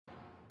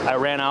I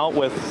ran out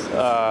with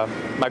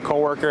my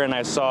coworker and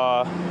I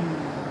saw,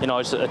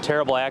 it's a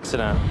terrible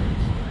accident.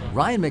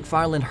 Ryan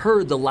McFarland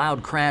heard the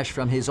loud crash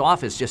from his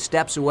office just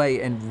steps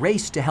away and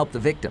raced to help the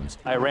victims.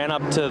 I ran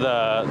up to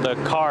the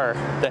car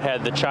that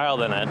had the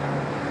child in it,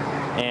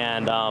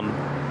 and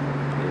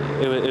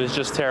it was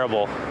just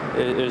terrible.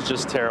 It was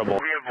just terrible.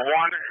 We have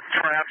one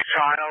trapped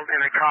child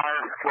in a car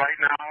right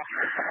now.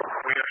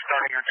 We are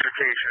starting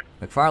intoxication.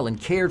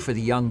 McFarland cared for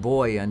the young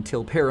boy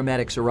until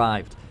paramedics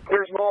arrived.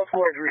 There's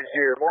multiple injuries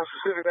here. More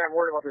specifically, I'm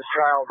worried about this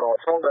child, though.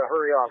 Tell him to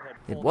hurry up.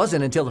 It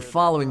wasn't until the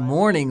following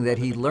morning that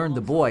he learned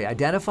the boy,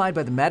 identified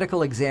by the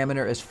medical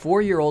examiner as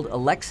 4-year-old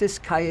Alexis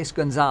Calles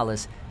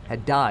Gonzalez,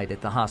 had died at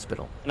the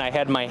hospital. And I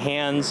had my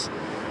hands,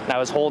 and I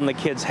was holding the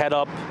kid's head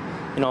up.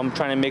 I'm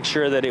trying to make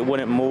sure that it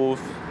wouldn't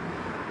move.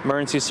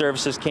 Emergency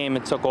services came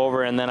and took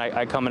over, and then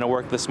I come into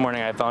work this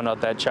morning. I found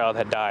out that child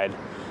had died,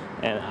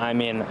 and I'm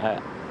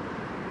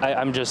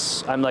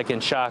like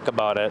in shock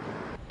about it.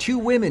 2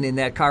 women in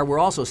that car were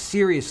also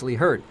seriously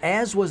hurt,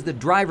 as was the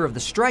driver of the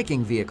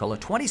striking vehicle, a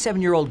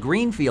 27-year-old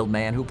Greenfield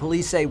man who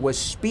police say was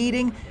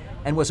speeding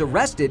and was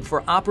arrested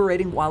for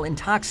operating while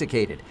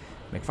intoxicated.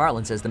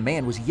 McFarland says the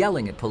man was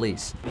yelling at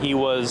police. He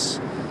was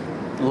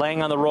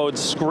laying on the road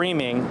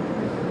screaming,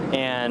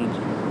 and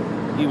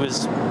he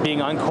was being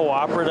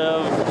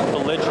uncooperative,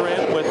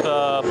 belligerent with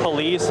the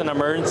police and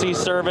emergency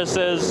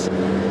services,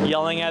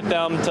 yelling at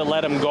them to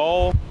let him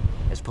go.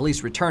 As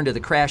police returned to the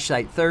crash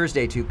site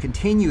Thursday to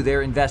continue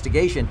their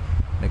investigation,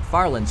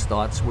 McFarland's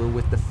thoughts were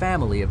with the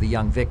family of the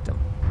young victim.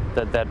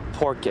 That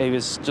poor kid, he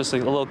was just a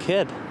little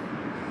kid.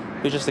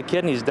 He was just a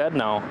kid, and he's dead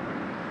now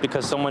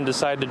because someone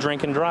decided to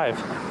drink and drive.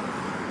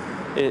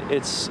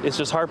 It's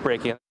just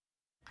heartbreaking.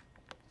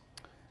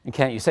 And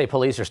Kent, you say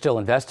police are still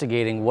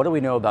investigating. What do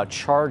we know about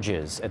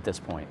charges at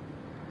this point?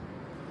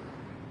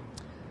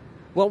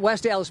 Well,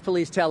 West Allis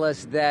police tell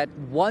us that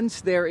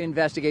once their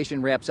investigation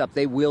wraps up,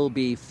 they will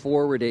be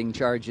forwarding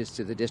charges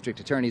to the district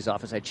attorney's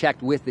office. I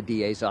checked with the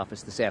DA's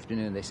office this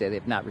afternoon. They say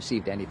they've not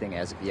received anything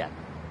as of yet.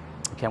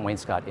 Kent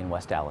Wainscott in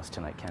West Allis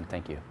tonight. Ken,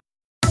 thank you.